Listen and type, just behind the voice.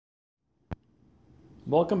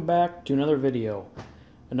Welcome back to another video.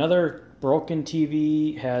 Another broken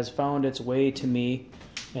TV has found its way to me,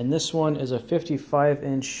 and this one is a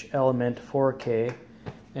 55-inch Element 4K.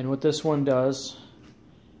 And what this one does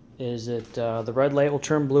is the red light will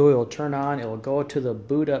turn blue, it will turn on, it will go to the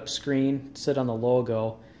boot up screen, sit on the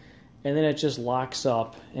logo, and then it just locks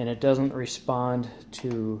up and it doesn't respond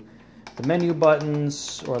to the menu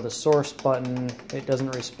buttons or the source button. It doesn't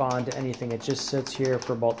respond to anything. It just sits here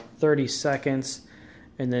for about 30 seconds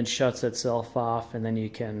and then shuts itself off, and then you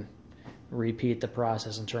can repeat the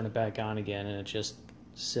process and turn it back on again, and it just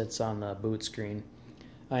sits on the boot screen.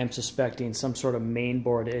 I am suspecting some sort of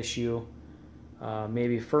mainboard issue,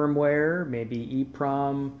 maybe firmware, maybe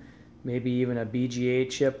EEPROM, maybe even a BGA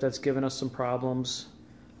chip that's given us some problems.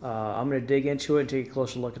 I'm going to dig into it and take a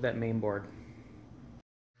closer look at that mainboard.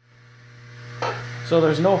 So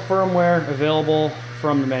there's no firmware available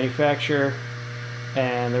from the manufacturer,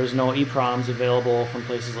 and there's no EEPROMs available from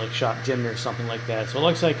places like Shop Jimmy or something like that. So it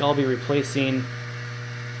looks like I'll be replacing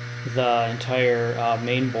the entire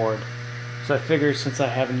mainboard. So I figured since I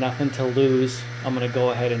have nothing to lose, I'm going to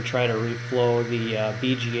go ahead and try to reflow the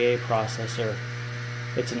BGA processor.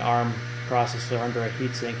 It's an ARM processor under a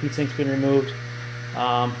heatsink. Heatsink's been removed.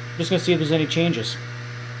 Just going to see if there's any changes.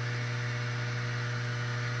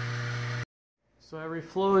 So I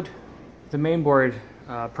reflowed the mainboard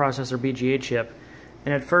processor BGA chip,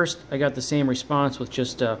 and at first I got the same response with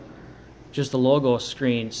just the logo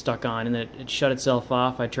screen stuck on, and then it shut itself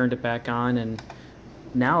off. I turned it back on, and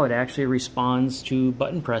now it actually responds to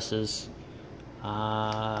button presses. It's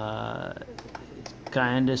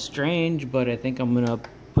kind of strange, but I think I'm gonna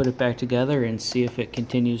put it back together and see if it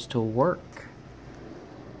continues to work.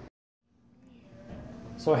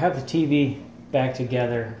 So I have the TV back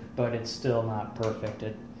together, but it's still not perfect.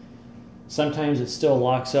 Sometimes it still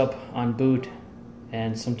locks up on boot,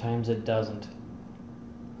 and sometimes it doesn't.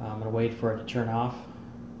 I'm going to wait for it to turn off,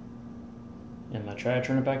 and I'm going to try to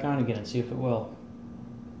turn it back on again and see if it will.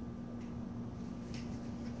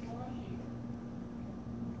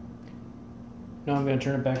 Now I'm going to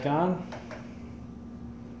turn it back on.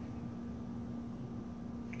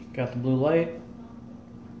 Got the blue light.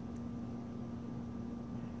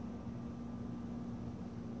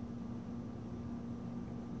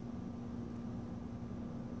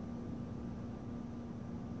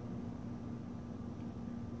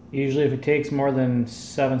 Usually if it takes more than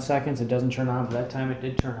 7 seconds, it doesn't turn on, but that time it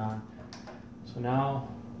did turn on. So now,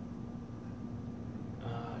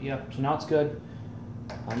 yep, so now it's good.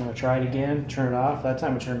 I'm going to try it again, turn it off. That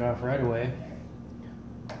time it turned off right away.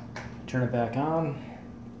 Turn it back on.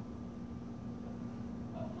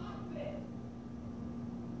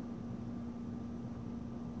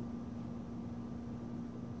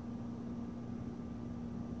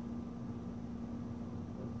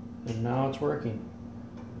 And now it's working.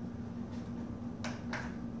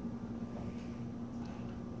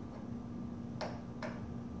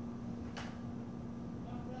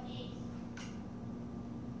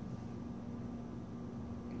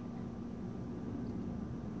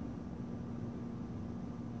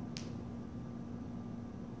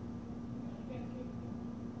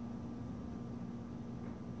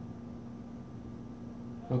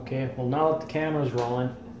 Okay, well now that the camera's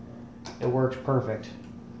rolling, it works perfect.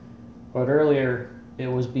 But earlier it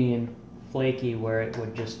was being flaky where it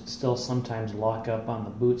would just still sometimes lock up on the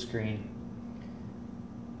boot screen.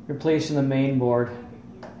 Replacing the main board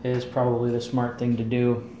is probably the smart thing to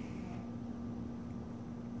do.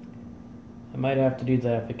 I might have to do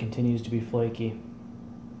that if it continues to be flaky.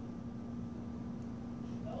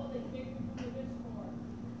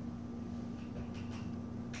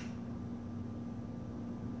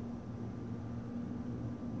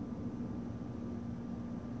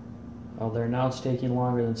 Oh, there, now it's taking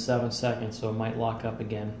longer than 7 seconds, so it might lock up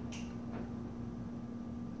again.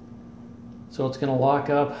 So it's going to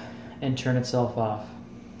lock up and turn itself off.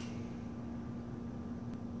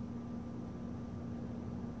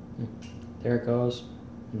 There it goes,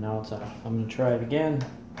 and now it's off. I'm going to try it again.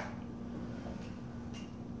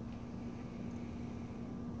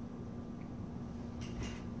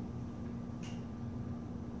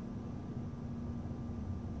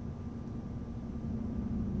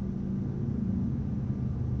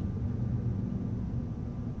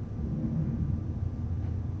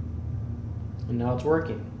 And now it's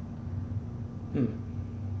working.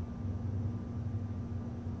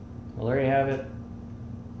 Well, there you have it.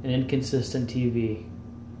 An inconsistent TV.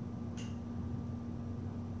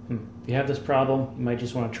 If you have this problem, you might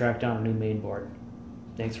just want to track down a new mainboard.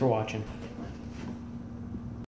 Thanks for watching.